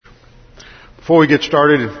Before we get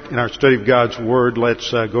started in our study of God's Word, let's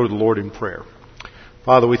go to the Lord in prayer.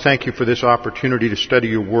 Father, we thank you for this opportunity to study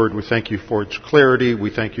your Word. We thank you for its clarity.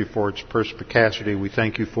 We thank you for its perspicacity. We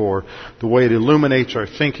thank you for the way it illuminates our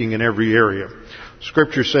thinking in every area.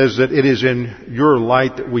 Scripture says that it is in your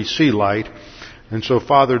light that we see light. And so,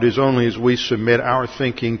 Father, it is only as we submit our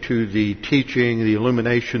thinking to the teaching, the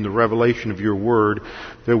illumination, the revelation of your Word,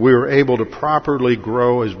 that we are able to properly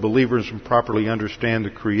grow as believers and properly understand the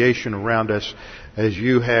creation around us as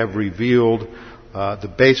you have revealed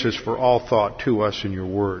the basis for all thought to us in your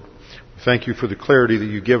Word. Thank you for the clarity that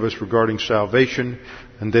you give us regarding salvation,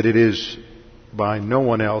 and that it is by no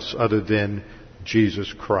one else other than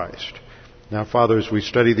Jesus Christ. Now, Father, as we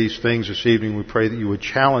study these things this evening, we pray that you would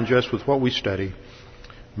challenge us with what we study.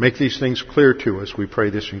 Make these things clear to us. We pray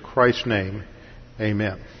this in Christ's name.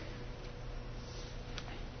 Amen.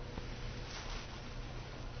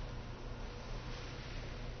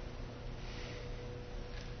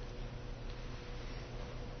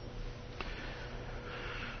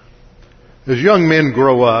 As young men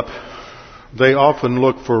grow up, they often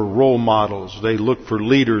look for role models. They look for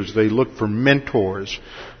leaders. They look for mentors.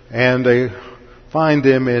 And they find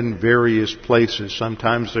them in various places.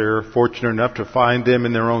 Sometimes they're fortunate enough to find them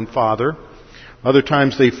in their own father. Other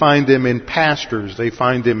times they find them in pastors. They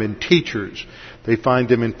find them in teachers. They find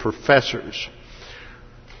them in professors.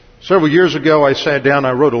 Several years ago, I sat down,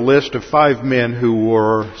 I wrote a list of 5 men who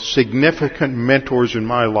were significant mentors in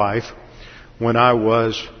my life when I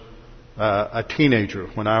was a teenager,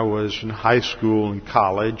 when I was in high school and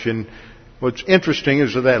college. And what's interesting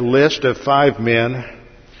is that list of 5 men,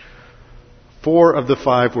 4 of the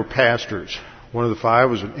 5 were pastors. One of the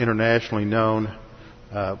 5 was an internationally known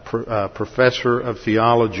professor of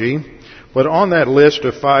theology. But on that list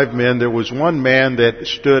of 5 men, there was one man that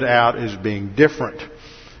stood out as being different.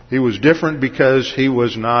 He was different because he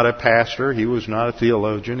was not a pastor. He was not a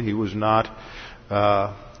theologian. He was not,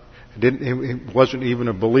 he wasn't even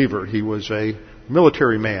a believer. He was a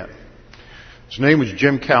military man. His name was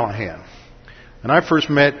Jim Callahan. And I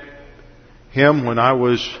first met him when I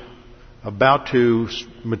was about to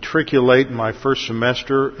matriculate my first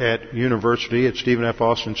semester at university, at Stephen F.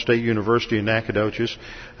 Austin State University in Nacogdoches,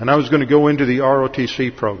 and I was going to go into the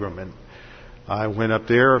ROTC program. And I went up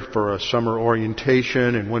there for a summer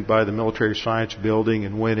orientation and went by the military science building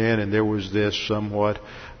and went in, and there was this somewhat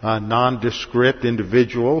nondescript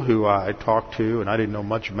individual who I talked to, and I didn't know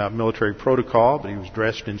much about military protocol, but he was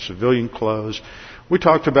dressed in civilian clothes. We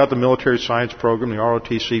talked about the military science program, the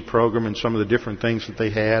ROTC program, and some of the different things that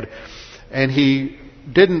they had. And he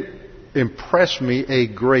didn't impress me a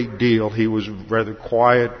great deal. He was rather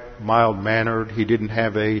quiet, mild-mannered. He didn't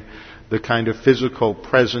have the kind of physical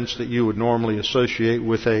presence that you would normally associate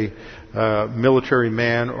with a military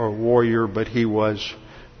man or warrior, but he was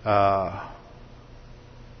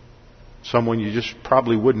someone you just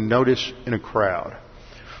probably wouldn't notice in a crowd.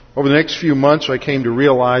 Over the next few months, I came to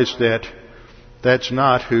realize that that's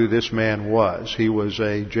not who this man was. He was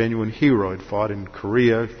a genuine hero. He'd fought in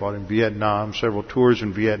Korea, fought in Vietnam, several tours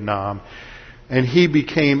in Vietnam. And he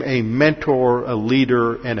became a mentor, a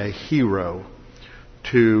leader, and a hero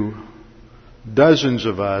to dozens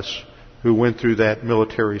of us who went through that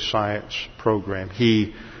military science program.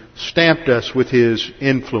 He stamped us with his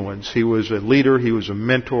influence. He was a leader. He was a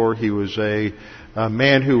mentor. He was a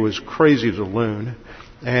man who was crazy as a loon.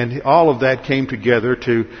 And all of that came together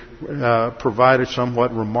to provide a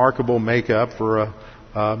somewhat remarkable makeup for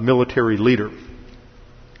a military leader.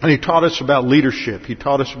 And he taught us about leadership. He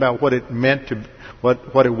taught us about what it meant to,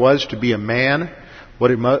 what it was to be a man,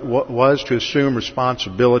 what was to assume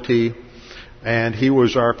responsibility. And he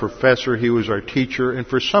was our professor. He was our teacher. And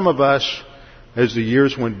for some of us, as the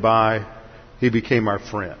years went by, he became our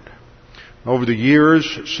friend. Over the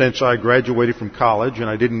years since I graduated from college, and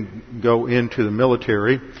I didn't go into the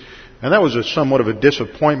military, and that was somewhat of a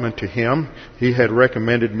disappointment to him. He had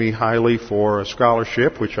recommended me highly for a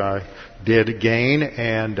scholarship, which I did gain,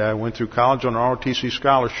 and I went through college on an ROTC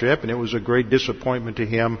scholarship, and it was a great disappointment to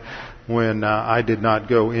him when I did not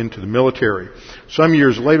go into the military. Some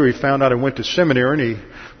years later, he found out I went to seminary, and he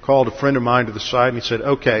called a friend of mine to the side, and he said,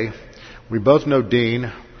 "Okay, we both know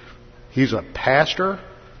Dean. He's a pastor.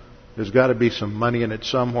 There's got to be some money in it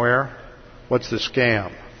somewhere. What's the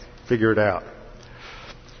scam? Figure it out."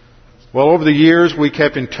 Well, over the years, we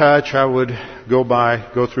kept in touch. I would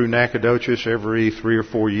go through Nacogdoches every 3 or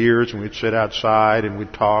 4 years, and we'd sit outside and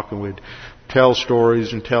we'd talk and we'd tell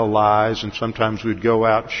stories and tell lies, and sometimes we'd go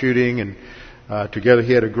out shooting, and together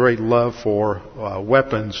he had a great love for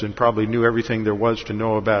weapons and probably knew everything there was to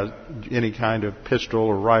know about any kind of pistol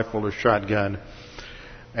or rifle or shotgun.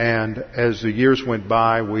 And as the years went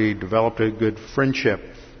by, we developed a good friendship.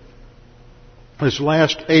 This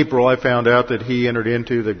last April, I found out that he entered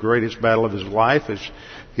into the greatest battle of his life as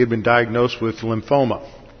he had been diagnosed with lymphoma.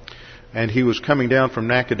 And he was coming down from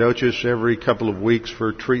Nacogdoches every couple of weeks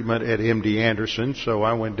for treatment at MD Anderson. So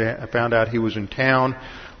I found out he was in town,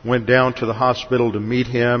 went down to the hospital to meet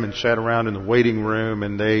him and sat around in the waiting room,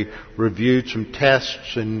 and they reviewed some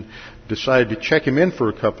tests and decided to check him in for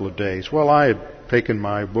a couple of days. Well, I had taken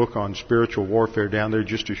my book on spiritual warfare down there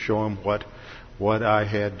just to show him what I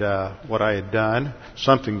had done,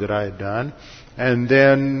 something that I had done. And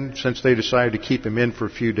then, since they decided to keep him in for a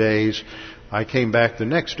few days, I came back the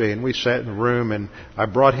next day and we sat in the room, and I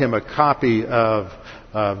brought him a copy of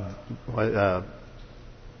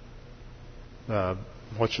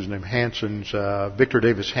Victor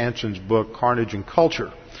Davis Hanson's book, Carnage and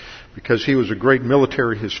Culture, because he was a great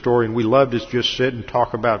military historian. We loved to just sit and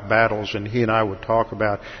talk about battles, and he and I would talk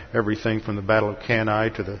about everything from the Battle of Cannae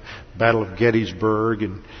to the Battle of Gettysburg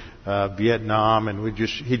and Vietnam, and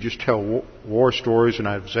he'd just tell war stories, and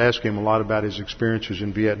I was asking him a lot about his experiences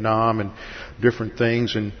in Vietnam and different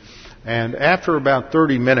things. And after about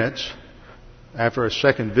 30 minutes, after a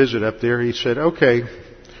second visit up there, he said, "Okay,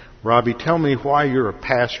 Robbie, tell me why you're a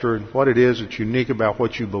pastor and what it is that's unique about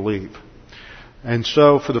what you believe." And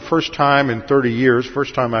so for the first time in 30 years,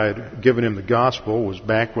 first time I had given him the gospel was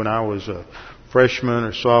back when I was a freshman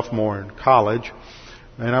or sophomore in college.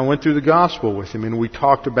 And I went through the gospel with him, and we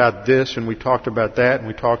talked about this, and we talked about that, and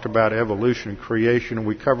we talked about evolution and creation, and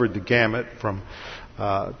we covered the gamut from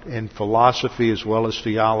in philosophy as well as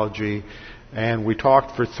theology, and we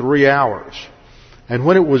talked for 3 hours. And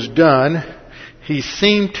when it was done, he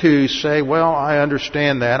seemed to say, "Well, I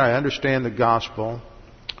understand that. I understand the gospel.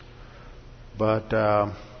 But,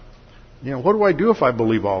 what do I do if I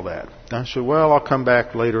believe all that?" And I said, "Well, I'll come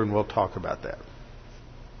back later and we'll talk about that."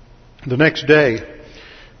 The next day,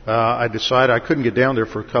 I decided I couldn't get down there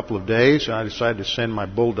for a couple of days, and I decided to send my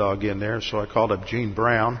bulldog in there. So I called up Gene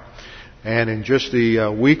Brown. And in just the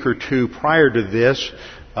week or two prior to this,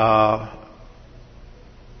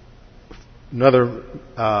 another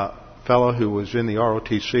fellow who was in the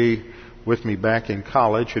ROTC with me back in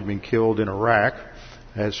college had been killed in Iraq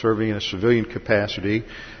as serving in a civilian capacity.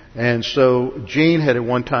 And so Gene had at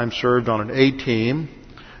one time served on an A team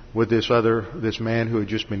with this man who had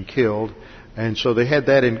just been killed. And so they had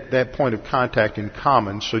that point of contact in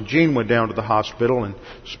common. So Gene went down to the hospital and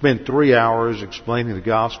spent 3 hours explaining the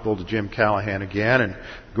gospel to Jim Callahan again and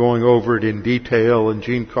going over it in detail. And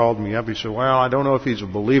Gene called me up. He said, "Well, I don't know if he's a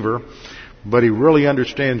believer, but he really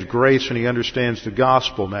understands grace and he understands the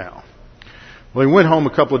gospel now." Well, he went home a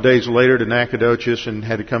couple of days later to Nacogdoches and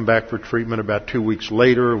had to come back for treatment about 2 weeks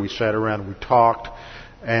later. We sat around and we talked.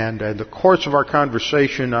 And in the course of our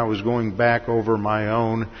conversation, I was going back over my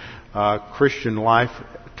own Christian life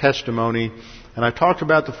testimony. And I talked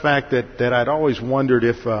about the fact that I'd always wondered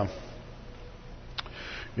if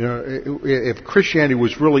Christianity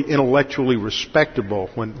was really intellectually respectable.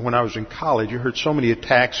 When I was in college, you heard so many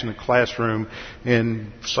attacks in the classroom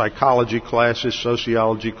in psychology classes,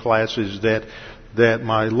 sociology classes, that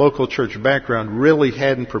my local church background really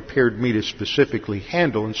hadn't prepared me to specifically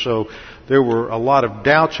handle. And so there were a lot of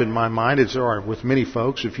doubts in my mind, as there are with many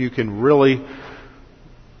folks, if you can really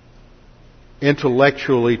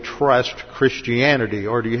intellectually trust Christianity,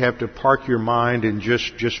 or do you have to park your mind and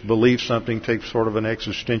just believe something, take sort of an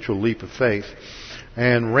existential leap of faith?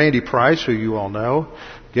 And Randy Price, who you all know,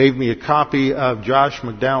 gave me a copy of Josh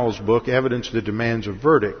McDowell's book, Evidence That Demands a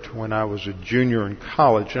Verdict, when I was a junior in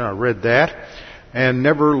college, and I read that and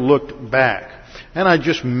never looked back. And I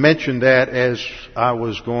just mentioned that as I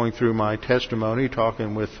was going through my testimony,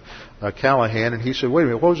 talking with Callahan, and he said, "Wait a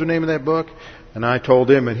minute, what was the name of that book?" And I told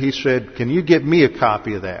him, and he said, "Can you get me a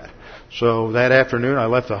copy of that?" So that afternoon, I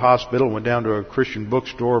left the hospital, went down to a Christian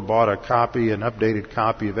bookstore, bought a copy, an updated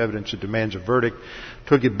copy of Evidence That Demands a Verdict,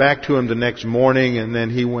 took it back to him the next morning, and then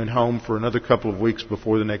he went home for another couple of weeks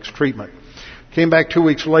before the next treatment. Came back 2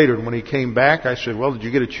 weeks later, and when he came back, I said, "Well, did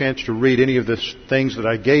you get a chance to read any of the things that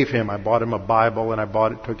I gave him?" I bought him a Bible,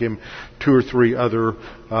 and took him 2 or 3 other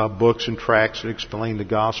books and tracts that explained the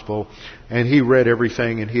gospel. And he read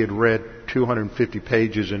everything, and he had read 250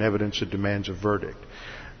 pages in Evidence That Demands a Verdict.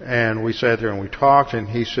 And we sat there and we talked, and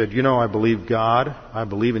he said, "I believe God. I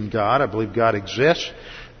believe in God. I believe God exists.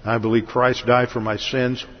 I believe Christ died for my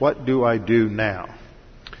sins. What do I do now?"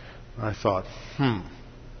 I thought,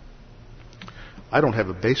 I don't have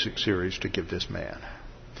a basic series to give this man.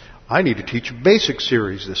 I need to teach a basic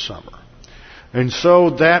series this summer. And so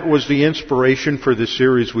that was the inspiration for the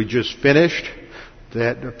series we just finished.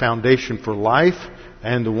 that Foundation for Life,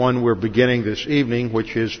 and the one we're beginning this evening,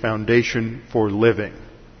 which is Foundation for Living.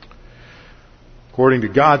 According to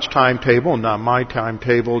God's timetable, not my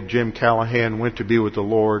timetable, Jim Callahan went to be with the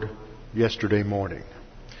Lord yesterday morning.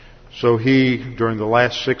 So he, during the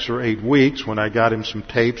last 6 or 8 weeks, when I got him some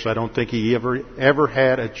tapes, I don't think he ever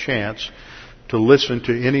had a chance to listen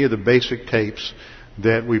to any of the basic tapes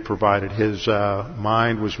that we provided. His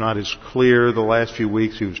mind was not as clear the last few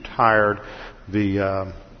weeks. He was tired.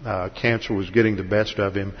 The cancer was getting the best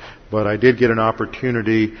of him. But I did get an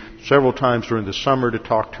opportunity several times during the summer to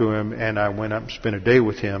talk to him, and I went up and spent a day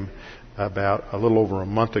with him about a little over a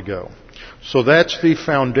month ago. So that's the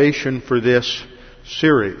foundation for this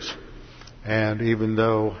series. And even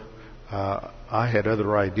though I had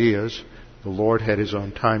other ideas, the Lord had His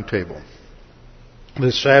own timetable.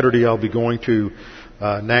 This Saturday I'll be going to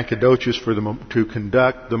Nacogdoches to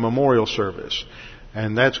conduct the memorial service.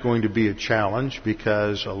 And that's going to be a challenge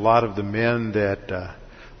because a lot of the men that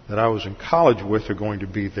I was in college with are going to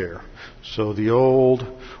be there. So the old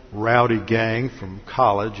rowdy gang from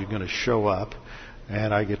college are going to show up,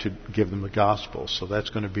 and I get to give them the gospel. So that's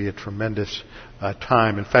going to be a tremendous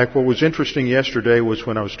time. In fact, what was interesting yesterday was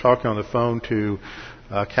when I was talking on the phone to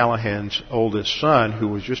Callahan's oldest son, who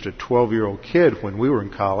was just a 12-year-old kid when we were in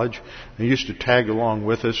college, and used to tag along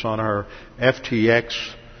with us on our FTX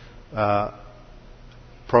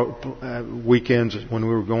weekends when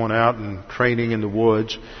we were going out and training in the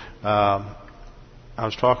woods. I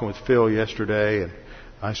was talking with Phil yesterday, and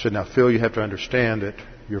I said, "Now, Phil, you have to understand that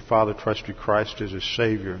your father trusted Christ as his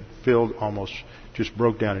Savior." And Phil almost just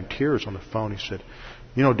broke down in tears on the phone. He said,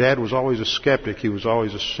 "You know, Dad was always a skeptic. He was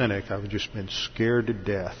always a cynic. I've just been scared to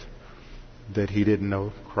death that he didn't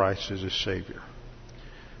know Christ as his Savior."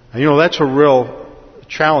 And you know, that's a real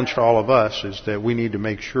challenge to all of us, is that we need to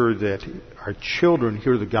make sure that our children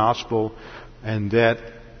hear the gospel and that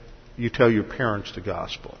you tell your parents the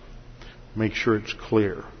gospel. Make sure it's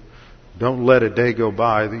clear. Don't let a day go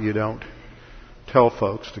by that you don't tell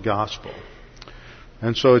folks the gospel.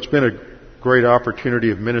 And so it's been a great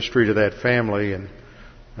opportunity of ministry to that family, and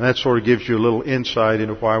that sort of gives you a little insight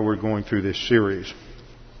into why we're going through this series.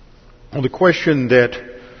 Well, the question that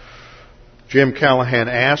Jim Callahan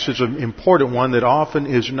asks is an important one that often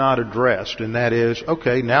is not addressed, and that is,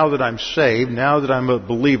 okay, now that I'm saved, now that I'm a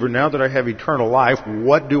believer, now that I have eternal life,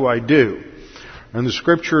 what do I do? And the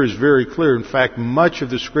Scripture is very clear. In fact, much of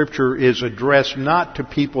the Scripture is addressed not to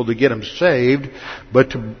people to get them saved, but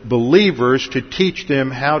to believers to teach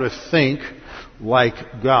them how to think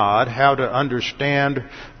like God, how to understand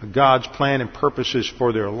God's plan and purposes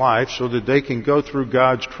for their life so that they can go through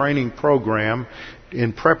God's training program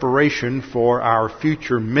in preparation for our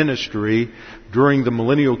future ministry during the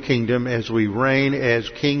millennial kingdom as we reign as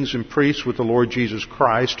kings and priests with the Lord Jesus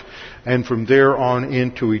Christ, and from there on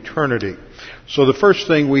into eternity. So the first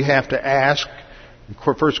thing we have to ask,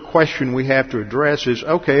 the first question we have to address is,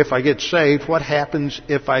 okay, if I get saved, what happens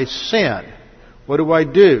if I sin? What do I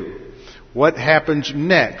do? What happens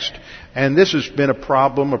next? And this has been a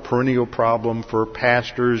problem, a perennial problem for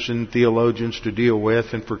pastors and theologians to deal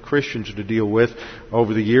with and for Christians to deal with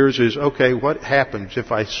over the years is, okay, what happens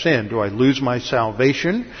if I sin? Do I lose my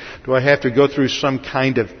salvation? Do I have to go through some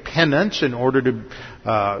kind of penance in order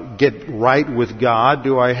to get right with God?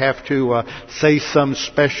 Do I have to say some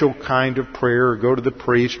special kind of prayer or go to the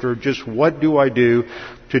priest? Or just what do I do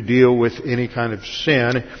to deal with any kind of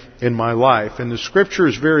sin in my life? And the Scripture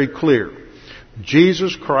is very clear.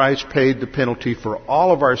 Jesus Christ paid the penalty for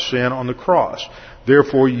all of our sin on the cross.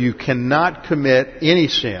 Therefore, you cannot commit any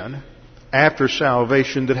sin after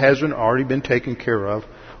salvation that hasn't already been taken care of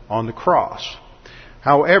on the cross.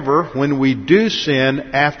 However, when we do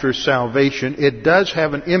sin after salvation, it does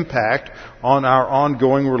have an impact on our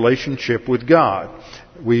ongoing relationship with God.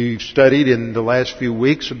 We've studied in the last few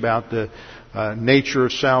weeks about the nature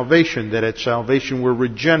of salvation, that at salvation we're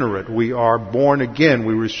regenerate, we are born again,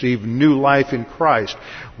 we receive new life in Christ,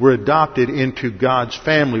 we're adopted into God's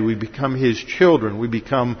family, we become His children, we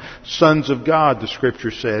become sons of God, the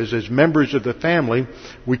Scripture says. As members of the family,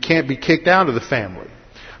 we can't be kicked out of the family.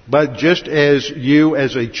 But just as you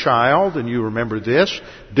as a child, and you remember this,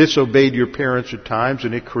 disobeyed your parents at times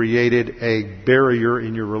and it created a barrier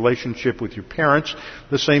in your relationship with your parents,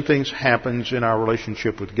 the same thing happens in our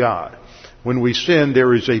relationship with God. When we sin,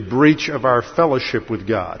 there is a breach of our fellowship with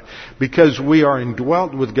God. Because we are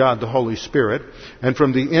indwelt with God the Holy Spirit, and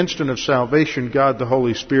from the instant of salvation, God the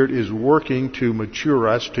Holy Spirit is working to mature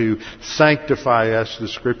us, to sanctify us, the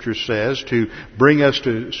Scripture says, to bring us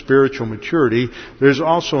to spiritual maturity. There's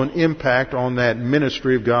also an impact on that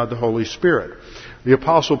ministry of God the Holy Spirit. The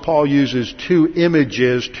Apostle Paul uses two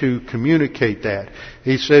images to communicate that.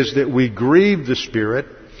 He says that we grieve the Spirit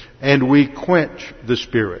and we quench the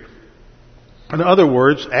Spirit. In other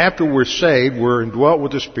words, after we're saved, we're indwelt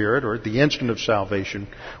with the Spirit, or at the instant of salvation,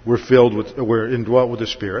 we're indwelt with the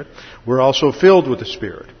Spirit. We're also filled with the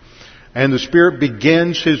Spirit. And the Spirit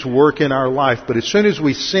begins His work in our life. But as soon as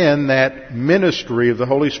we sin, that ministry of the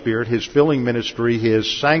Holy Spirit, His filling ministry,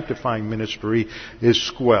 His sanctifying ministry, is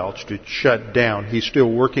squelched. It's shut down. He's still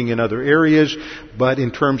working in other areas, but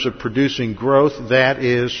in terms of producing growth, that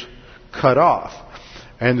is cut off.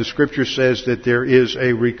 And the Scripture says that there is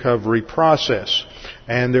a recovery process.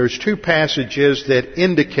 And there's two passages that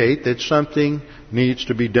indicate that something needs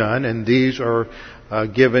to be done, and these are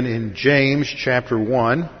given in James chapter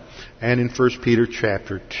 1 and in 1 Peter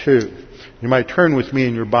chapter 2. You might turn with me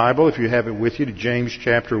in your Bible, if you have it with you, to James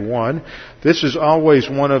chapter 1. This is always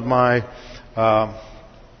one of my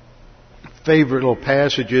favorite little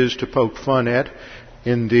passages to poke fun at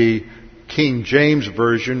in the King James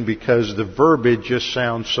Version, because the verbiage just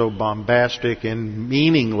sounds so bombastic and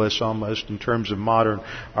meaningless almost in terms of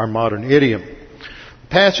our modern idiom. The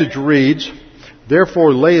passage reads,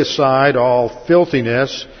 "Therefore lay aside all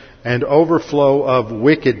filthiness and overflow of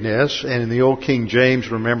wickedness." And in the old King James,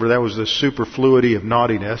 remember, that was the superfluity of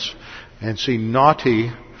naughtiness. And see, naughty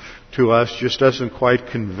to us just doesn't quite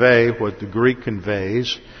convey what the Greek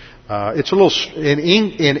conveys. It's a little,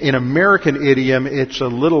 in American idiom, it's a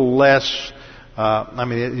little less,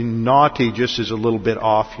 naughty just is a little bit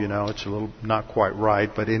off, it's a little not quite right.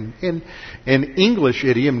 But in English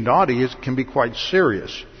idiom, naughty can be quite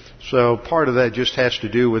serious. So part of that just has to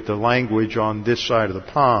do with the language on this side of the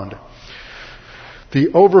pond.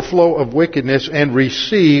 "The overflow of wickedness, and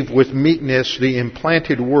receive with meekness the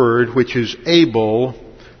implanted word, which is able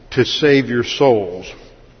to save your souls."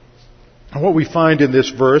 And what we find in this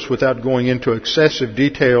verse, without going into excessive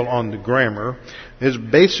detail on the grammar, is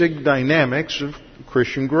basic dynamics of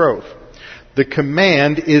Christian growth. The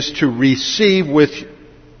command is to receive with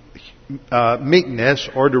meekness,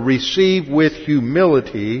 or to receive with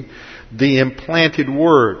humility, the implanted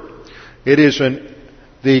word. It is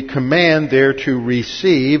the command there to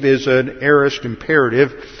receive is an aorist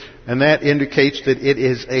imperative, and that indicates that it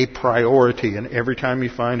is a priority. And every time you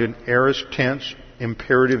find an aorist tense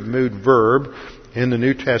imperative mood verb in the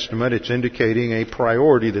New Testament, it's indicating a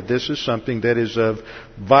priority, that this is something that is of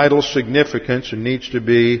vital significance and needs to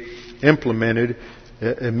be implemented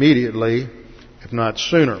immediately, if not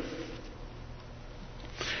sooner.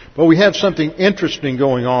 But we have something interesting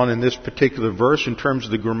going on in this particular verse in terms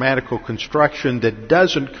of the grammatical construction that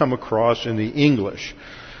doesn't come across in the English.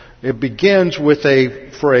 It begins with a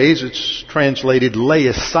phrase, it's translated lay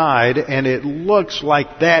aside, and it looks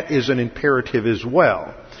like that is an imperative as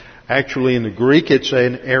well. Actually, in the Greek, it's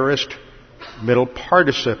an aorist middle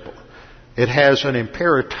participle. It has an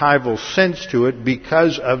imperatival sense to it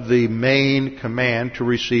because of the main command to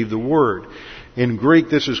receive the word. In Greek,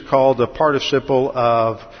 this is called the participle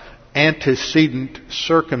of antecedent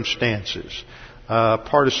circumstances.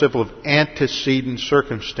 Participle of antecedent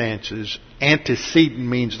circumstances. Antecedent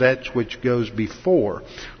means that which goes before.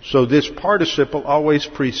 So this participle always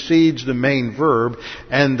precedes the main verb,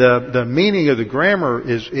 and the meaning of the grammar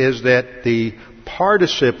is that the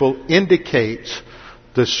participle indicates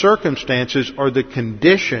the circumstances or the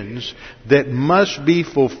conditions that must be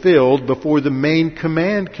fulfilled before the main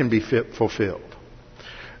command can be fulfilled.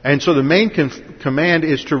 And so the main command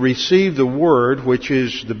is to receive the Word, which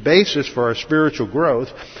is the basis for our spiritual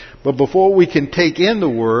growth. But before we can take in the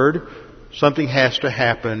Word, something has to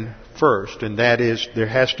happen first. And that is, there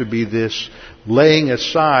has to be this laying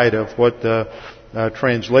aside of what the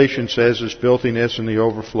translation says is filthiness and the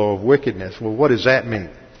overflow of wickedness. Well, what does that mean?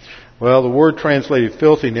 Well, the word translated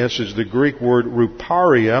filthiness is the Greek word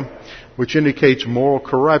ruparia, which indicates moral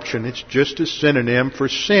corruption. It's just a synonym for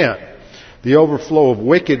sin. The overflow of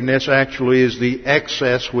wickedness actually is the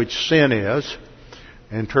excess which sin is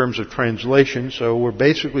in terms of translation. So we're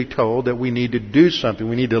basically told that we need to do something.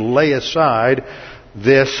 We need to lay aside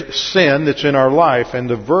this sin that's in our life. And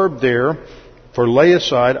the verb there for lay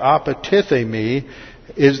aside, apatithemi,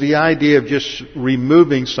 is the idea of just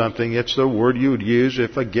removing something. It's the word you would use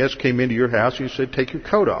if a guest came into your house and you said, take your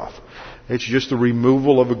coat off. It's just the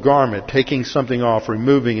removal of a garment, taking something off,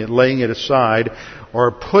 removing it, laying it aside,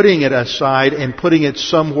 or putting it aside and putting it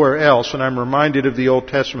somewhere else. And I'm reminded of the Old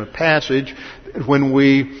Testament passage when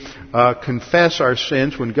we confess our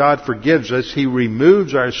sins, when God forgives us, He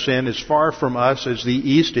removes our sin as far from us as the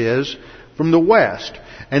east is from the west.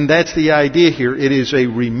 And that's the idea here. It is a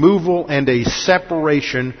removal and a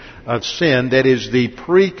separation of sin that is the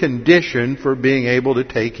precondition for being able to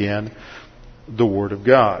take in the Word of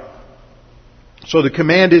God. So the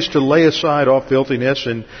command is to lay aside all filthiness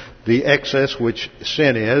and the excess which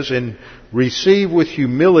sin is, and receive with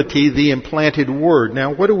humility the implanted Word.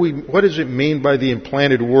 Now, what does it mean by the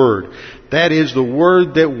implanted Word? That is the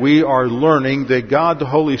Word that we are learning, that God the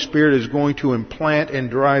Holy Spirit is going to implant and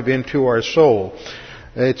drive into our soul.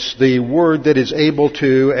 It's the Word that is able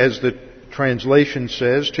to, as the translation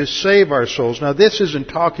says, to save our souls. Now, this isn't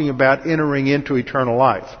talking about entering into eternal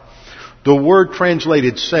life. The word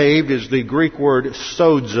translated saved is the Greek word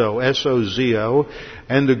sozo, S-O-Z-O,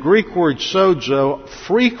 and the Greek word sozo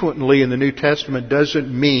frequently in the New Testament doesn't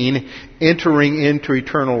mean entering into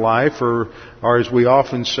eternal life, or as we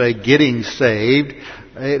often say, getting saved.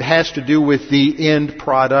 It has to do with the end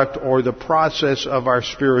product or the process of our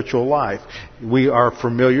spiritual life. We are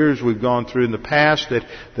familiar, as we've gone through in the past, that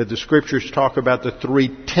the Scriptures talk about the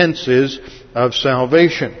three tenses of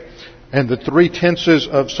salvation. And the three tenses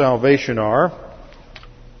of salvation are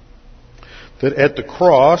that at the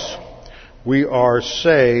cross we are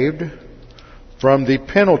saved from the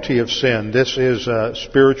penalty of sin. This is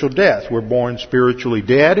spiritual death. We're born spiritually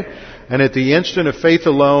dead. And at the instant of faith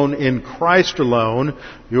alone, in Christ alone,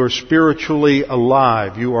 you're spiritually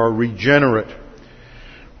alive. You are regenerate.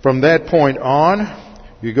 From that point on,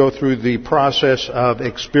 you go through the process of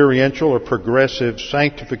experiential or progressive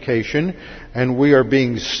sanctification, and we are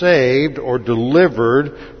being saved or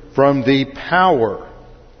delivered from the power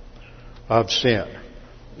of sin.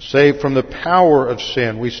 Saved from the power of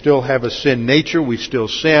sin. We still have a sin nature, we still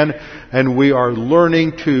sin, and we are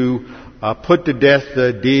learning to put to death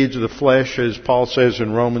the deeds of the flesh, as Paul says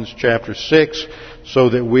in Romans chapter 6, so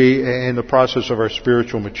that we, in the process of our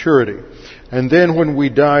spiritual maturity. And then when we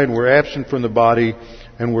die and we're absent from the body,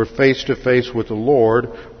 and we're face to face with the Lord,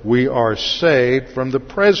 we are saved from the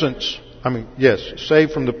presence,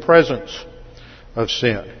 saved from the presence of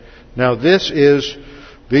sin. Now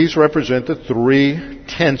these represent the three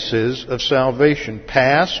tenses of salvation: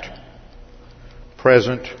 past,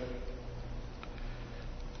 present,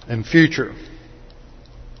 and future.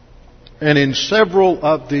 And in several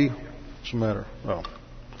of the, what's the matter? Oh.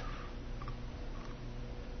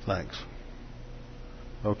 Thanks.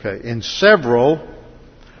 Okay. In several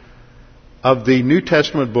of the New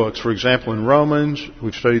Testament books, for example, in Romans,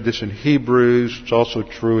 we've studied this in Hebrews, it's also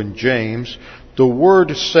true in James, the word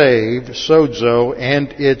save, sozo, and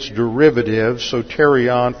its derivative,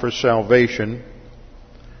 soterion for salvation,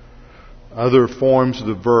 other forms of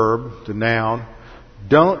the verb, the noun,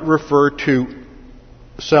 don't refer to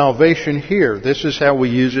salvation here. This is how we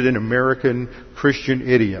use it in American Christian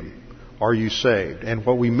idiom. Are you saved? And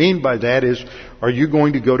what we mean by that is, are you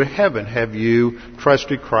going to go to heaven? Have you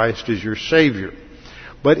trusted Christ as your Savior?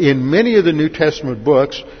 But in many of the New Testament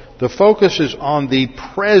books, the focus is on the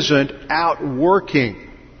present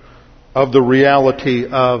outworking of the reality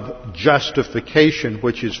of justification,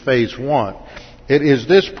 which is phase one. It is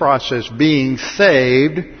this process, being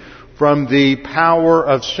saved from the power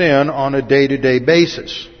of sin on a day-to-day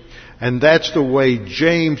basis. And that's the way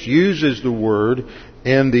James uses the word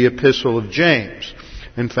in the Epistle of James.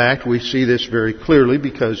 In fact, we see this very clearly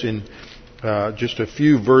because in just a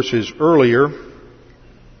few verses earlier,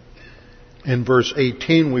 in verse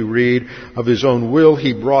 18 we read, of His own will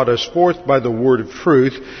He brought us forth by the word of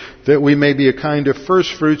truth, that we may be a kind of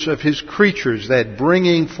first fruits of His creatures. That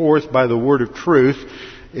bringing forth by the word of truth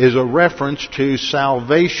is a reference to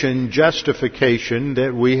salvation, justification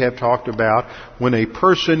that we have talked about when a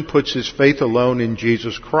person puts his faith alone in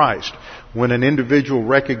Jesus Christ. When an individual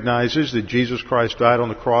recognizes that Jesus Christ died on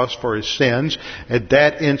the cross for his sins, at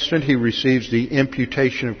that instant he receives the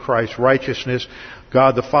imputation of Christ's righteousness.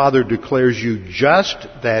 God the Father declares you just.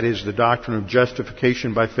 That is the doctrine of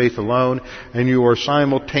justification by faith alone. And you are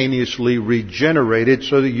simultaneously regenerated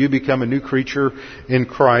so that you become a new creature in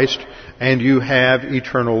Christ and you have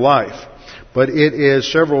eternal life. But it is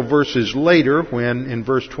several verses later, when in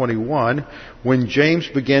verse 21, when James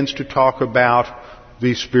begins to talk about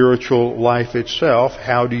the spiritual life itself.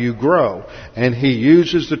 How do you grow? And he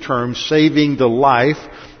uses the term saving the life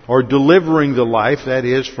or delivering the life, that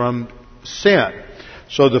is, from sin.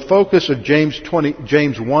 So the focus of James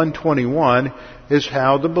 1:21 is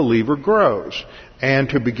how the believer grows. And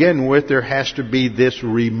to begin with, there has to be this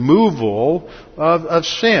removal of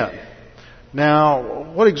sin.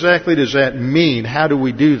 Now, what exactly does that mean? How do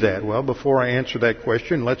we do that? Well, before I answer that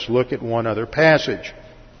question, let's look at one other passage.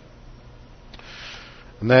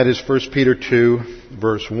 And that is 1 Peter 2,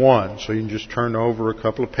 verse 1. So you can just turn over a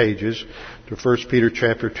couple of pages to 1 Peter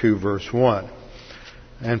chapter 2, verse 1.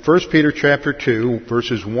 And 1 Peter chapter 2,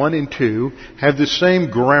 verses 1 and 2, have the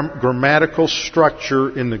same grammatical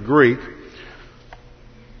structure in the Greek.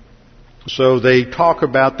 So they talk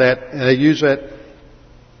about that, and they use that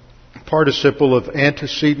participle of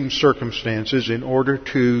antecedent circumstances in order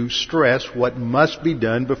to stress what must be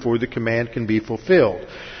done before the command can be fulfilled.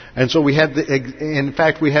 And so we have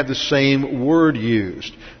the same word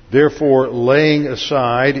used. Therefore, laying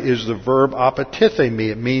aside is the verb apotithemi.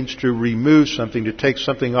 It means to remove something, to take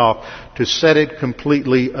something off, to set it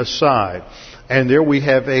completely aside. And there we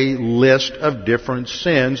have a list of different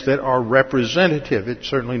sins that are representative. It's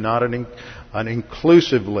certainly not an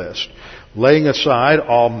inclusive list. Laying aside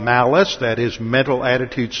all malice, that is mental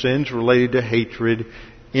attitude sins related to hatred,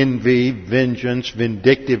 envy, vengeance,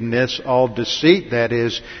 vindictiveness, all deceit, that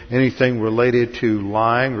is anything related to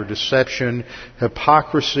lying or deception,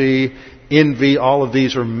 hypocrisy, envy, all of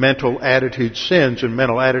these are mental attitude sins, and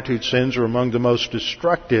mental attitude sins are among the most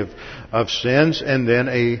destructive of sins. And then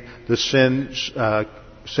the sins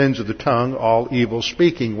of the tongue, all evil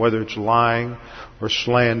speaking, whether it's lying or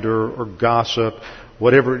slander or gossip,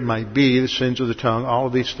 whatever it might be, the sins of the tongue, all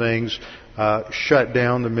of these things shut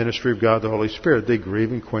down the ministry of God the Holy Spirit. They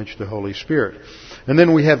grieve and quench the Holy Spirit. And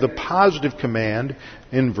then we have the positive command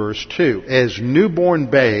in verse 2. As newborn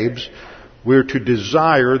babes, we're to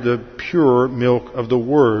desire the pure milk of the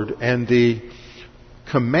Word. And the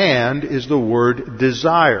command is the word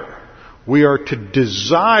desire. We are to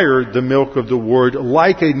desire the milk of the Word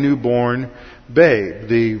like a newborn babe.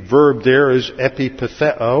 The verb there is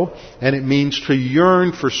epipatheo, and it means to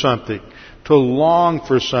yearn for something, to long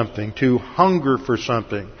for something, to hunger for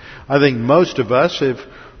something. I think most of us have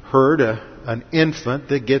heard an infant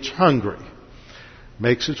that gets hungry,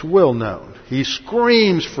 makes its will known. He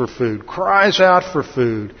screams for food, cries out for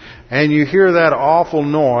food, and you hear that awful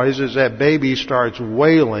noise as that baby starts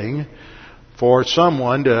wailing for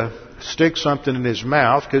someone to stick something in his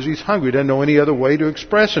mouth because he's hungry, doesn't know any other way to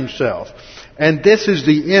express himself. And this is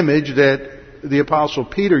the image that the Apostle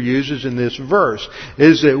Peter uses in this verse,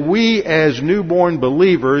 is that we as newborn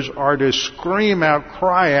believers are to scream out,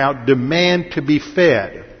 cry out, demand to be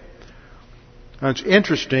fed. Now it's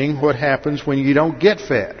interesting what happens when you don't get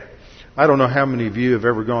fed. I don't know how many of you have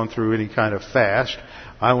ever gone through any kind of fast.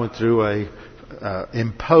 I went through a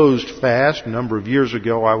imposed fast. A number of years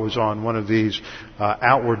ago I was on one of these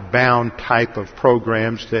outward bound type of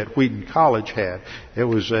programs that Wheaton College had. It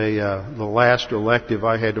was the last elective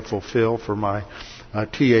I had to fulfill for my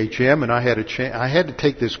THM, and I had to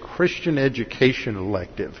take this Christian education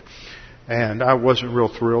elective. And I wasn't real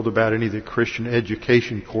thrilled about any of the Christian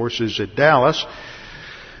education courses at Dallas.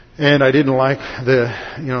 And I didn't like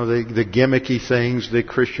the gimmicky things the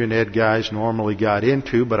Christian ed guys normally got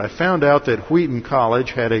into, but I found out that Wheaton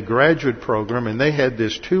College had a graduate program, and they had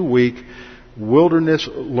this 2-week wilderness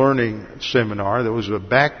learning seminar that was a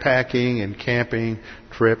backpacking and camping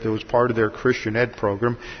trip that was part of their Christian ed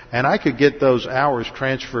program, and I could get those hours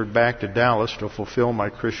transferred back to Dallas to fulfill my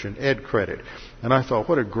Christian ed credit. And I thought,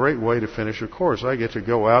 what a great way to finish a course. I get to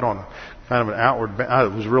go out on kind of an outward... I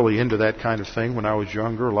was really into that kind of thing when I was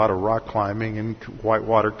younger, a lot of rock climbing and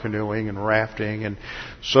whitewater canoeing and rafting. And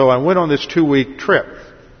so I went on this 2-week trip.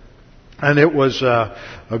 And it was a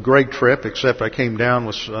great trip, except I came down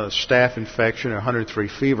with staph infection and 103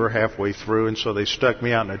 fever halfway through, and so they stuck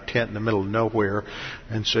me out in a tent in the middle of nowhere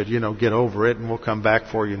and said, get over it and we'll come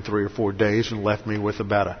back for you in 3 or 4 days, and left me with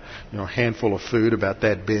about a handful of food about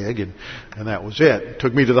that big, and that was it.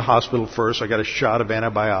 Took me to the hospital first. I got a shot of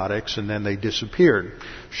antibiotics, and then they disappeared.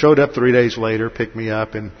 Showed up 3 days later, picked me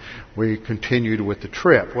up, and we continued with the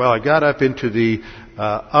trip. Well, I got up into the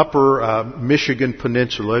upper Michigan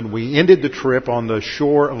Peninsula, and we ended the trip on the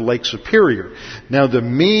shore of Lake Superior. Now, the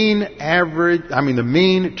mean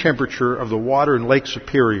temperature of the water in Lake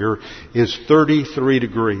Superior is 33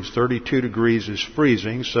 degrees. 32 degrees is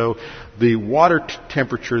freezing, so the water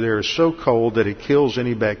temperature there is so cold that it kills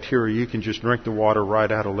any bacteria. You can just drink the water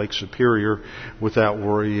right out of Lake Superior without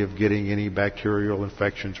worry of getting any bacterial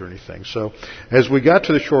infections or anything. So, as we got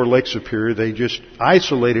to the shore of Lake Superior, they just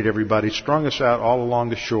isolated everybody, strung us out all along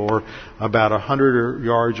the shore, about 100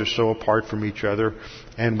 yards or so apart from each other,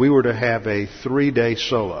 and we were to have a 3-day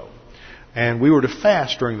solo. And we were to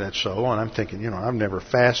fast during that solo, and I'm thinking, I've never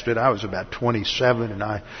fasted. I was about 27, and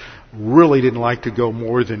I really didn't like to go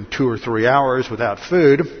more than 2 or 3 hours without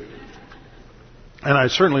food. And I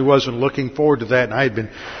certainly wasn't looking forward to that, and I had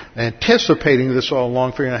been anticipating this all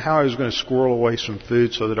along, figuring out how I was going to squirrel away some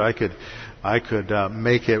food so that I could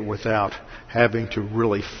make it without having to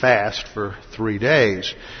really fast for 3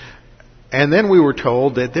 days. And then we were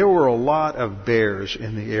told that there were a lot of bears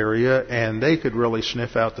in the area, and they could really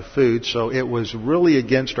sniff out the food, so it was really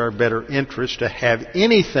against our better interest to have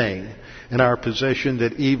anything in our possession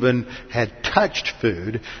that even had touched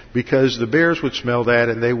food, because the bears would smell that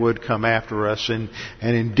and they would come after us. And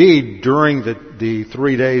indeed, during the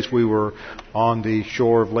 3 days we were on the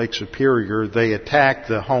shore of Lake Superior, they attacked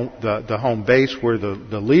the home base where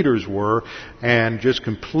the leaders were and just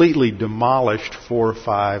completely demolished 4 or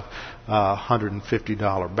 5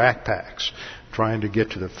 $150 backpacks trying to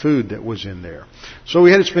get to the food that was in there. So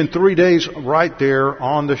we had to spend 3 days right there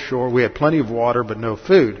on the shore. We had plenty of water, but no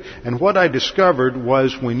food. And what I discovered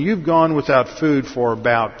was when you've gone without food for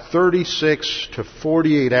about 36 to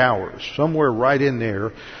 48 hours, somewhere right in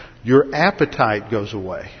there, your appetite goes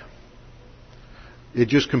away. It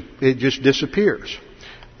just disappears.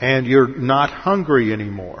 And you're not hungry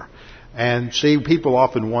anymore. And see, people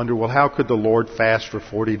often wonder, well, how could the Lord fast for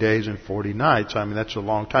 40 days and 40 nights? I mean, that's a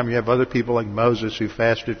long time. You have other people like Moses who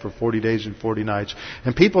fasted for 40 days and 40 nights.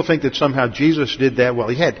 And people think that somehow Jesus did that. Well,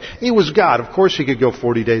 he was God. Of course he could go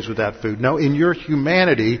 40 days without food. No, in your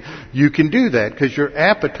humanity, you can do that because your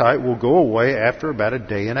appetite will go away after about a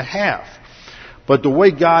day and a half. But the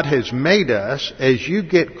way God has made us, as you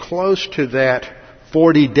get close to that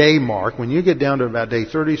 40-day mark, when you get down to about day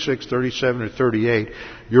 36, 37, or 38,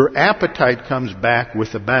 your appetite comes back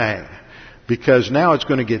with a bang. Because now it's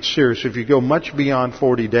going to get serious. If you go much beyond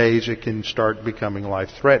 40 days, it can start becoming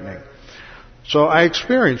life-threatening. So I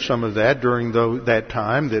experienced some of that during that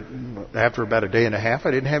time, that after about a day and a half,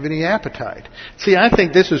 I didn't have any appetite. See, I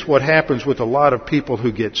think this is what happens with a lot of people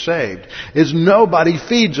who get saved, is nobody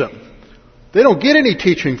feeds them. They don't get any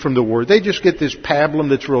teaching from the Word. They just get this pablum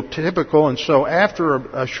that's real typical, and so after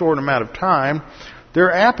a short amount of time,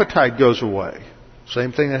 their appetite goes away.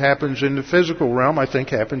 Same thing that happens in the physical realm, I think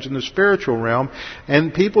happens in the spiritual realm,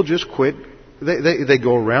 and people just quit. They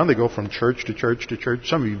go around, they go from church to church to church.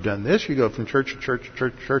 Some of you have done this. You go from church to church to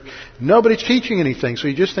church to church. Nobody's teaching anything, so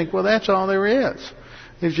you just think, well, that's all there is.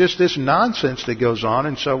 It's just this nonsense that goes on,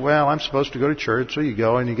 and so, well, I'm supposed to go to church, so you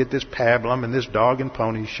go and you get this pablum and this dog and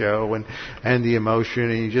pony show and the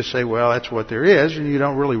emotion, and you just say, well, that's what there is, and you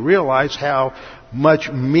don't really realize how much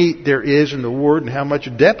meat there is in the Word and how much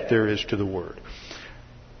depth there is to the Word.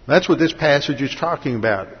 That's what this passage is talking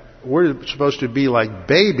about. We're supposed to be like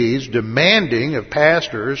babies demanding of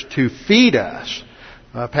pastors to feed us.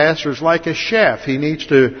 Pastor's like a chef. He needs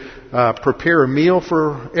to prepare a meal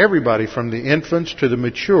for everybody, from the infants to the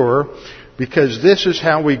mature, because this is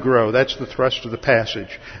how we grow. That's the thrust of the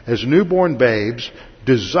passage. As newborn babes,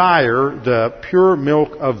 desire the pure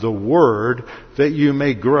milk of the Word, that you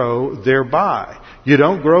may grow thereby. You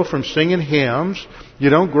don't grow from singing hymns. You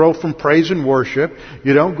don't grow from praise and worship.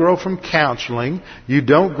 You don't grow from counseling. You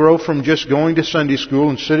don't grow from just going to Sunday school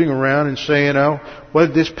and sitting around and saying, oh, what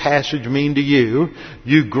did this passage mean to you?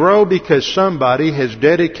 You grow because somebody has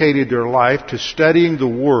dedicated their life to studying the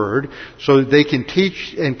Word so that they can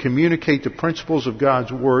teach and communicate the principles of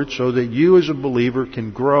God's Word so that you as a believer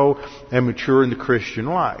can grow and mature in the Christian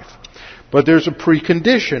life. But there's a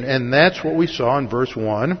precondition, and that's what we saw in verse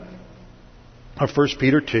 1. Of 1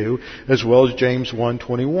 Peter 2, as well as James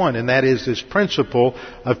 1:21, and that is this principle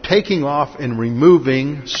of taking off and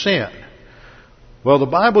removing sin. Well, the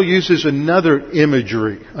Bible uses another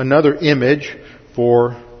image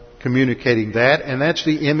for communicating that, and that's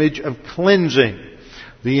the image of cleansing.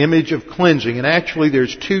 The image of cleansing. And actually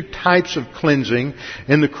there's two types of cleansing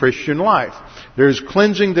in the Christian life. There's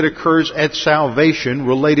cleansing that occurs at salvation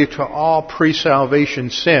related to all pre-salvation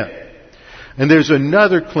sin. And there's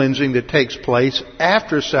another cleansing that takes place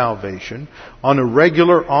after salvation on a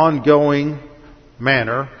regular, ongoing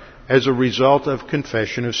manner as a result of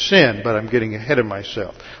confession of sin. But I'm getting ahead of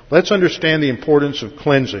myself. Let's understand the importance of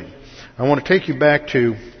cleansing. I want to take you back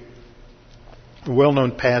to a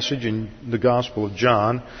well-known passage in the Gospel of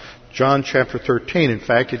John, John chapter 13. In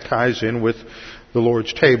fact, it ties in with the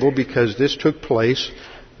Lord's table because this took place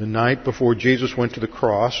the night before Jesus went to the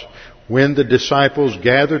cross, when the disciples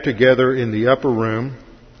gathered together in the upper room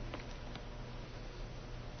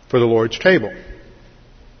for the Lord's table.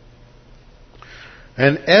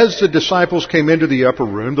 And as the disciples came into the upper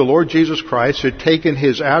room, the Lord Jesus Christ had taken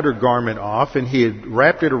his outer garment off and he had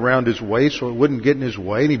wrapped it around his waist so it wouldn't get in his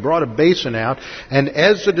way, and he brought a basin out, and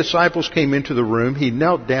as the disciples came into the room, he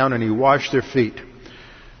knelt down and he washed their feet.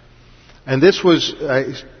 And this was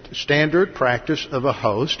standard practice of a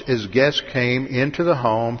host as guests came into the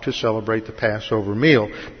home to celebrate the Passover meal.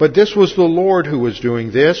 But this was the Lord who was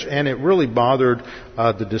doing this, and it really bothered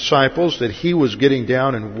the disciples that he was getting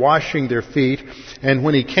down and washing their feet. And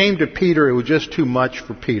when he came to Peter, it was just too much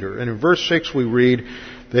for Peter. And in verse 6 we read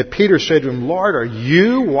that Peter said to him, Lord, are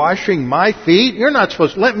you washing my feet? You're not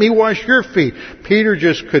supposed to let me wash your feet. Peter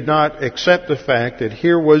just could not accept the fact that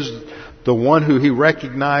here was the one who he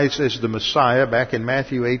recognized as the Messiah back in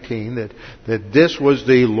Matthew 18, that this was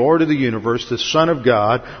the Lord of the universe, the Son of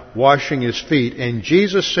God, washing his feet. And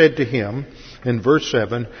Jesus said to him in verse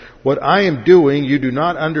 7, what I am doing you do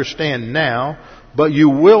not understand now, but you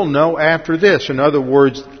will know after this. In other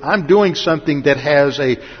words, I'm doing something that has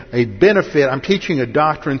a benefit. I'm teaching a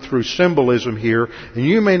doctrine through symbolism here, and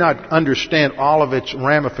you may not understand all of its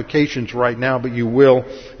ramifications right now, but you will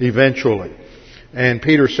eventually. And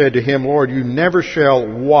Peter said to him, Lord, you never shall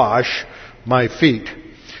wash my feet.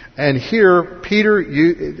 And here, Peter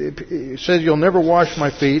says, you'll never wash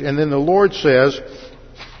my feet. And then the Lord says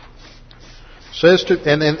to,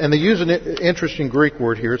 and they use an interesting Greek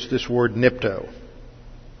word here. It's this word nipto.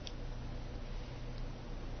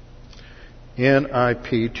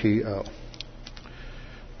 N-I-P-T-O.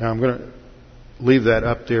 Now I'm going to leave that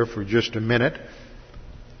up there for just a minute.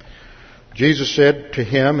 Jesus said to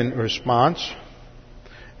him in response,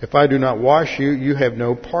 if I do not wash you, you have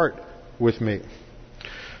no part with me.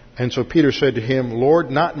 And so Peter said to him, Lord,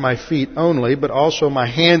 not my feet only, but also my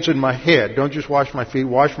hands and my head. Don't just wash my feet,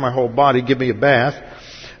 wash my whole body, give me a bath.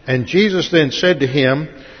 And Jesus then said to him,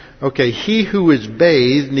 okay, he who is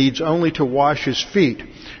bathed needs only to wash his feet.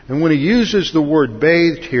 And when he uses the word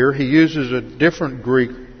bathed here, he uses a different Greek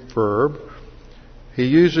verb. He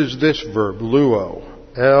uses this verb, luo,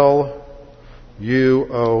 L-U-O-O.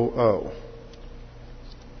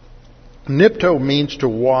 Nipto means to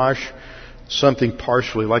wash something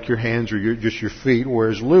partially, like your hands or just your feet,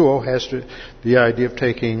 whereas luo has the idea of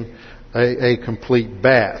taking a complete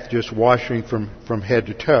bath, just washing from head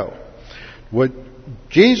to toe. What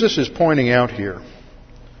Jesus is pointing out here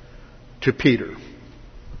to Peter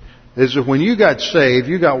is that when you got saved,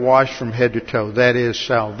 you got washed from head to toe. That is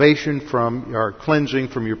salvation or cleansing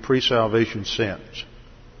from your pre-salvation sins.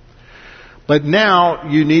 But now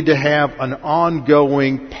you need to have an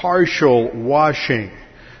ongoing partial washing.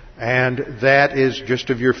 And that is just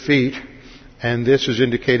of your feet. And this is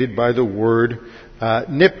indicated by the word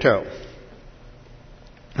nipto.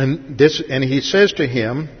 And he says to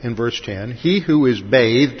him in verse 10, he who is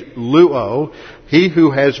bathed, luo, he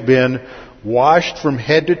who has been washed from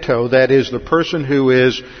head to toe, that is the person who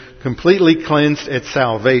is completely cleansed at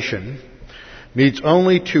salvation, needs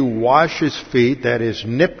only to wash his feet, that is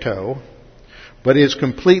nipto, but is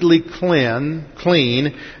completely clean,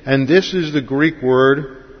 and this is the Greek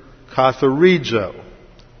word katharizo,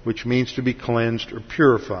 which means to be cleansed or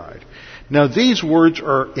purified. Now these words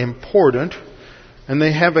are important, and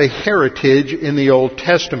they have a heritage in the Old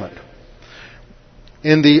Testament.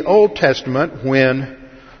 In the Old Testament, when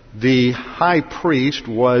the high priest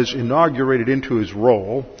was inaugurated into his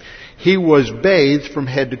role, he was bathed from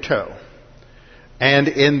head to toe. And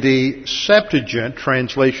in the Septuagint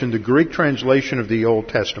translation, the Greek translation of the Old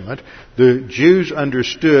Testament, the Jews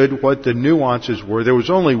understood what the nuances were. There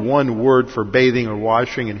was only one word for bathing or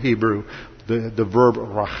washing in Hebrew, the verb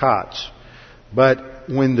rachatz. But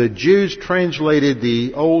when the Jews translated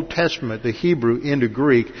the Old Testament, the Hebrew, into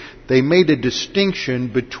Greek, they made a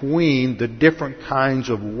distinction between the different kinds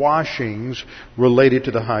of washings related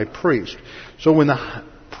to the high priest. So when the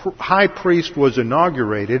high priest was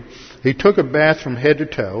inaugurated, he took a bath from head to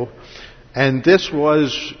toe, and this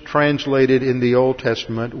was translated in the Old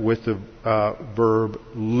Testament with the verb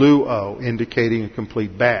luo, indicating a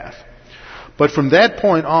complete bath. But from that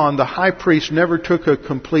point on, the high priest never took a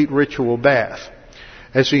complete ritual bath.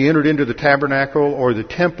 As he entered into the tabernacle or the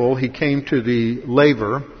temple, he came to the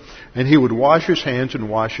laver, and he would wash his hands and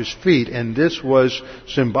wash his feet. And this was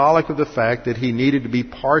symbolic of the fact that he needed to be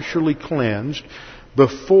partially cleansed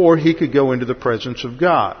before he could go into the presence of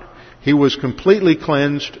God. He was completely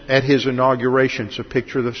cleansed at his inauguration. It's a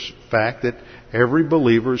picture of the fact that every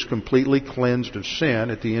believer is completely cleansed of sin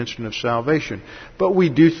at the instant of salvation. But we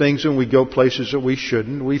do things and we go places that we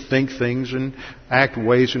shouldn't. We think things and act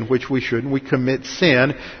ways in which we shouldn't. We commit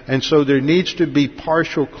sin. And so there needs to be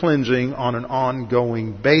partial cleansing on an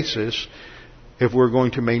ongoing basis if we're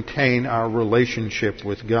going to maintain our relationship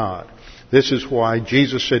with God. This is why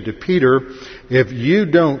Jesus said to Peter, if you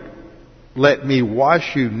don't let me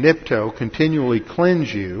wash you nipto, continually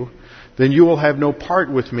cleanse you, then you will have no part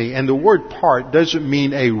with me. And the word part doesn't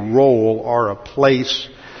mean a role or a place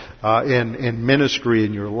in ministry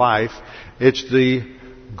in your life. It's the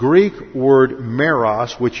Greek word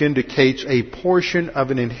meros, which indicates a portion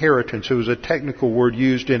of an inheritance. It was a technical word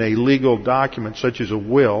used in a legal document such as a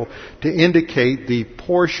will to indicate the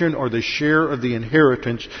portion or the share of the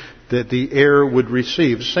inheritance that the heir would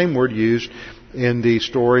receive. The same word used in the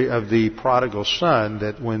story of the prodigal son,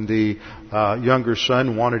 that when the younger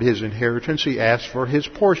son wanted his inheritance, he asked for his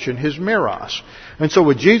portion, his meros. And so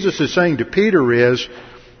what Jesus is saying to Peter is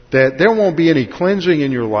that there won't be any cleansing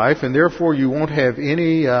in your life, and therefore you won't have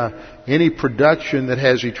any production that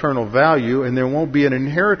has eternal value, and there won't be an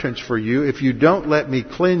inheritance for you if you don't let me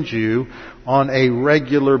cleanse you on a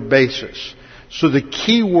regular basis. So the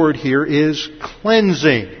key word here is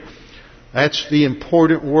cleansing. That's the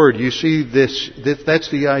important word. You see that's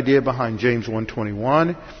the idea behind James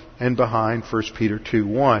 1:21 and behind 1 Peter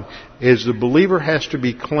 2:1, is the believer has to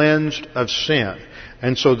be cleansed of sin.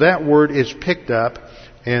 And so that word is picked up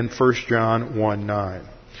in 1 John 1:9.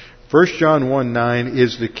 1 John 1:9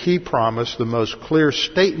 is the key promise, the most clear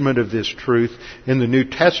statement of this truth in the New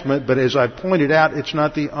Testament, but as I pointed out, it's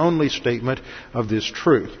not the only statement of this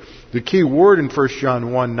truth. The key word in 1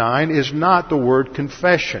 John 1:9 is not the word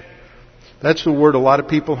confession. That's the word a lot of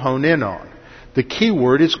people hone in on. The key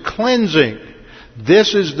word is cleansing.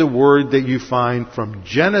 This is the word that you find from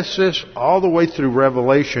Genesis all the way through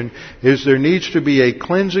Revelation, is there needs to be a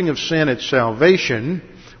cleansing of sin at salvation,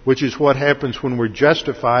 which is what happens when we're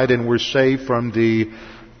justified and we're saved from the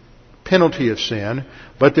penalty of sin.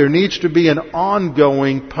 But there needs to be an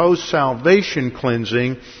ongoing post-salvation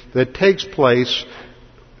cleansing that takes place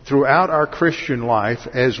throughout our Christian life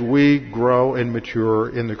as we grow and mature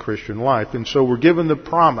in the Christian life. And so we're given the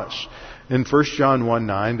promise in 1 John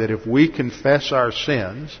 1:9 that if we confess our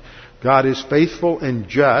sins, God is faithful and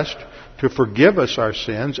just to forgive us our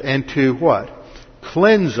sins and to what?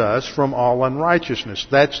 Cleanse us from all unrighteousness.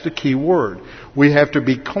 That's the key word. We have to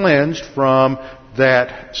be cleansed from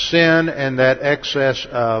that sin and that excess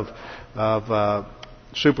of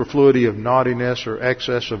superfluity of naughtiness or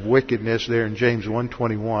excess of wickedness there in James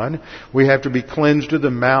 1:21. We have to be cleansed of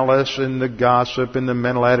the malice and the gossip and the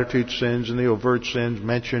mental attitude sins and the overt sins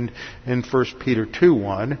mentioned in 1 Peter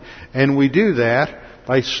 2:1. And we do that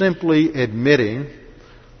by simply admitting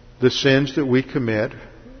the sins that we commit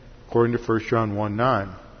according to 1 John 1:9.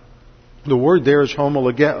 The word there is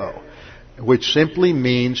homologeo, which simply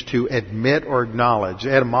means to admit or acknowledge.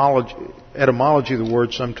 Etymology of the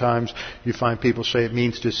word, sometimes you find people say it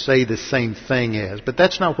means to say the same thing as. But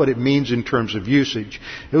that's not what it means in terms of usage.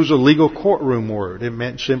 It was a legal courtroom word. It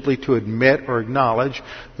meant simply to admit or acknowledge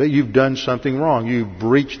that you've done something wrong. You've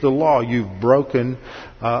breached the law. You've broken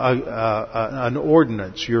an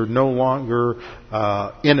ordinance. You're no longer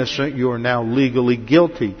innocent. You are now legally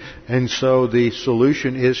guilty. And so the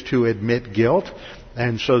solution is to admit guilt.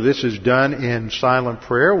 And so this is done in silent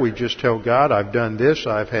prayer. We just tell God, I've done this.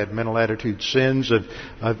 I've had mental attitude sins of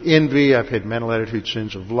envy. I've had mental attitude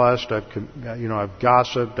sins of lust. I've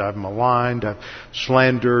gossiped. I've maligned. I've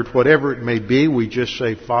slandered. Whatever it may be, we just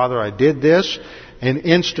say, Father, I did this. And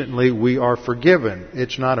instantly we are forgiven.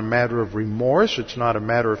 It's not a matter of remorse. It's not a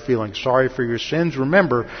matter of feeling sorry for your sins.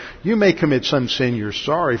 Remember, you may commit some sin you're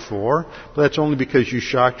sorry for, but that's only because you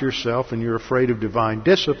shocked yourself and you're afraid of divine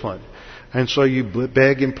discipline. And so you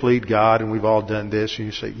beg and plead God, and we've all done this, and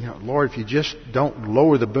you say, Lord, if you just don't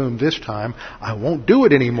lower the boom this time, I won't do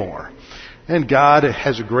it anymore. And God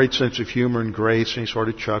has a great sense of humor and grace, and He sort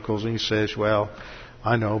of chuckles, and He says, well,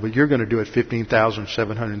 I know, but you're going to do it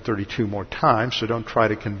 15,732 more times, so don't try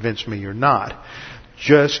to convince me you're not.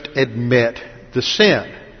 Just admit the sin.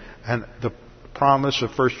 And the promise of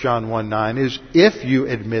 1 John 1:9 is, if you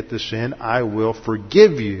admit the sin, I will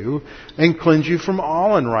forgive you and cleanse you from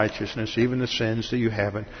all unrighteousness, even the sins that you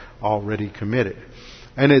haven't already committed.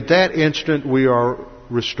 And at that instant, we are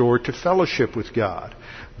restored to fellowship with God.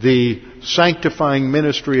 The sanctifying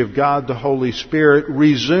ministry of God, the Holy Spirit,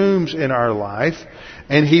 resumes in our life,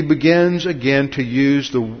 and He begins again to use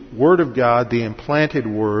the Word of God, the implanted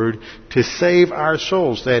Word, to save our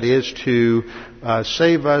souls. That is, to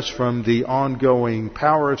save us from the ongoing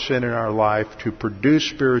power of sin in our life, to produce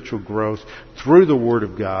spiritual growth through the Word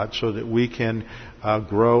of God so that we can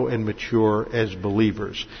grow and mature as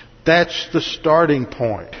believers. That's the starting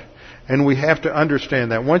point. And we have to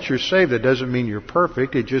understand that once you're saved, that doesn't mean you're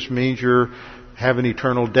perfect. It just means you have an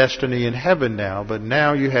eternal destiny in heaven now. But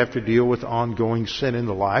now you have to deal with ongoing sin in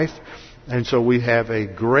the life. And so we have a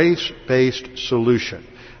grace-based solution.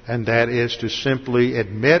 And that is to simply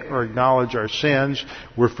admit or acknowledge our sins.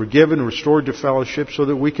 We're forgiven, restored to fellowship so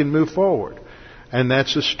that we can move forward. And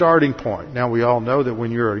that's the starting point. Now we all know that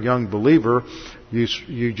when you're a young believer,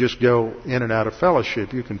 you just go in and out of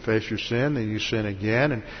fellowship. You confess your sin, then you sin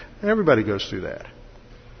again, and everybody goes through that.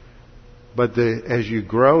 But as you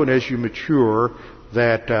grow and as you mature,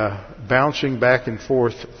 that bouncing back and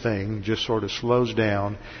forth thing just sort of slows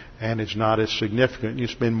down and it's not as significant. You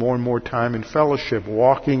spend more and more time in fellowship,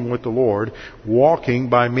 walking with the Lord, walking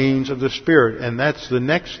by means of the Spirit. And that's the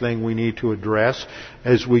next thing we need to address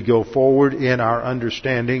as we go forward in our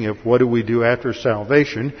understanding of what do we do after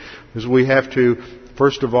salvation, is we have to,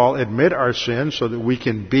 first of all, admit our sins so that we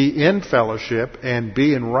can be in fellowship and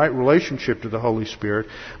be in right relationship to the Holy Spirit.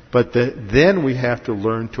 But then we have to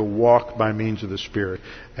learn to walk by means of the Spirit.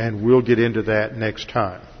 And we'll get into that next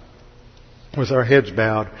time. With our heads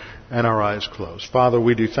bowed and our eyes closed. Father,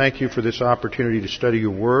 we do thank you for this opportunity to study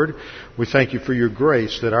your word. We thank you for your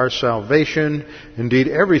grace, that our salvation, indeed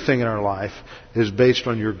everything in our life, is based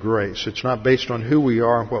on your grace. It's not based on who we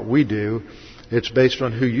are and what we do. It's based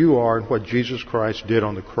on who you are and what Jesus Christ did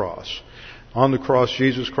on the cross. On the cross,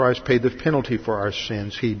 Jesus Christ paid the penalty for our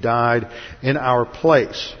sins. He died in our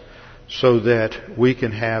place so that we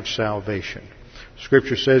can have salvation.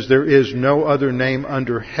 Scripture says there is no other name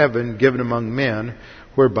under heaven given among men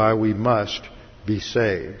whereby we must be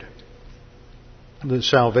saved. The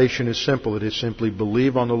salvation is simple. It is simply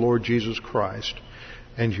believe on the Lord Jesus Christ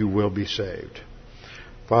and you will be saved.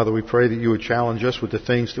 Father, we pray that you would challenge us with the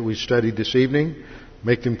things that we studied this evening.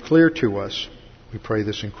 Make them clear to us. We pray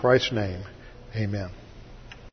this in Christ's name. Amen.